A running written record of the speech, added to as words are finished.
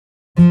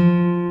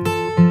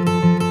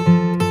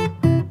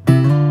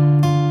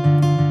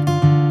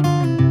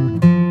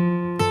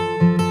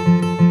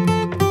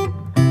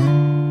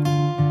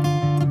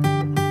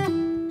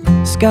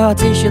Scar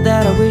tissue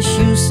that I wish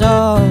you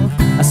saw,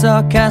 a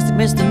sarcastic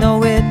Mr.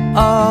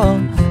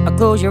 Know-It-All. I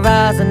close your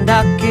eyes and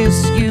I'll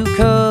kiss you,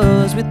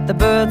 'cause with the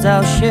birds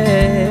I'll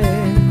share,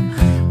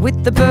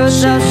 with the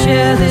birds I'll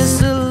share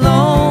this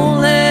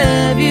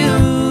lonely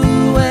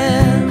view.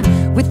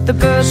 And with the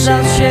birds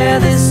I'll share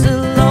this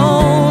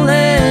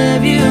lonely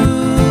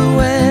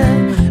view.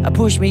 And I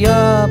push me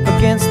up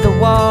against the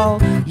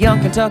wall, young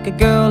Kentucky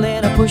girl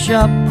in a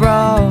push-up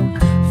bra,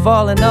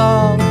 falling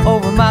all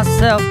over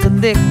myself to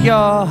lick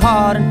your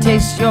heart and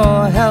taste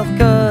your health.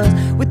 'Cause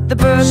with the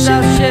birds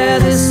I'll share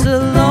this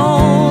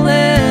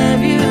lonely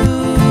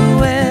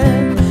view.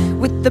 And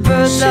with the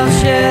birds I'll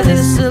share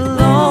this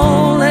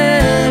lonely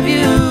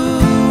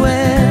view.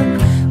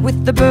 And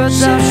with the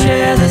birds I'll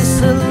share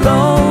this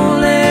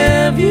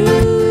lonely view.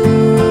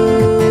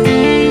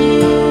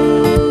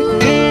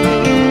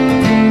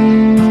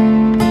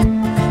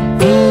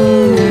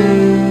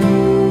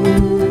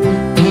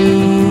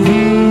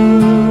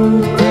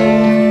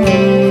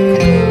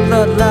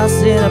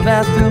 In a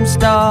bathroom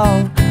stall,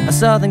 a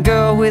southern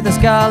girl with a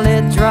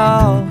scarlet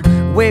drawl,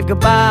 wave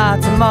goodbye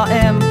to Ma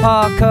and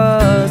Pa,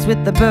 'cause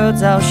with the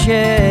birds I'll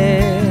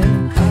share,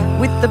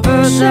 with the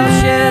birds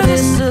I'll share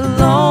this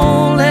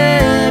lonely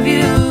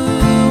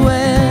view.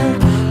 And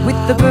with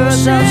the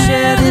birds I'll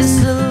share this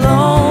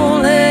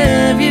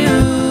lonely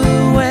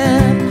view.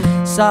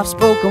 And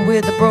soft-spoken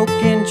with a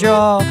broken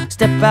jaw,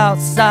 step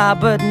outside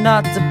but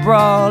not to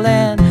brawl.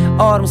 And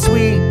autumn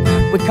sweet,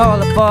 we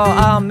call it fall,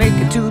 I'll make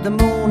it to the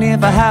moon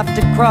if I have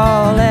to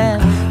crawl.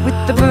 And with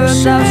the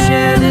birds I'll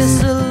share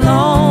this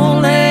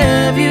lonely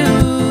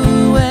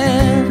view.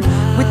 And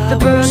with the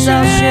birds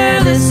I'll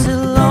share this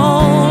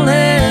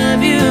lonely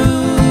view.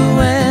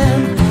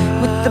 And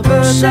with the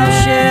birds I'll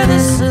share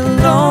this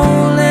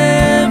lonely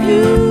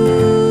view.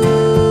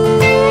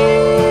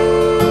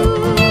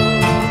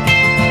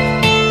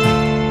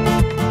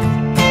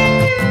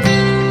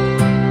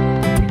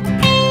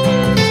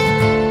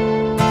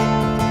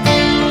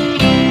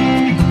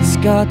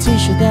 Scar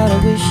tissue that I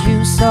wish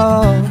you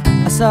saw,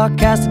 a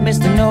sarcastic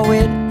Mr.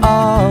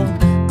 Know-It-All.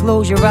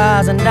 Close your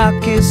eyes and I'll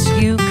kiss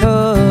you,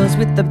 'cause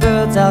with the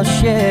birds I'll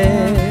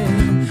share,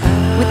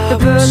 with the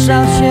birds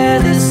I'll share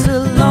this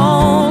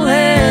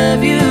lonely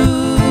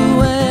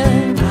view.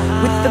 And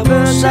with the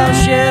birds I'll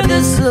share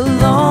this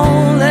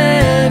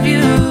lonely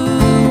view.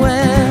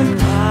 And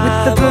with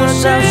the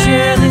birds I'll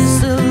share this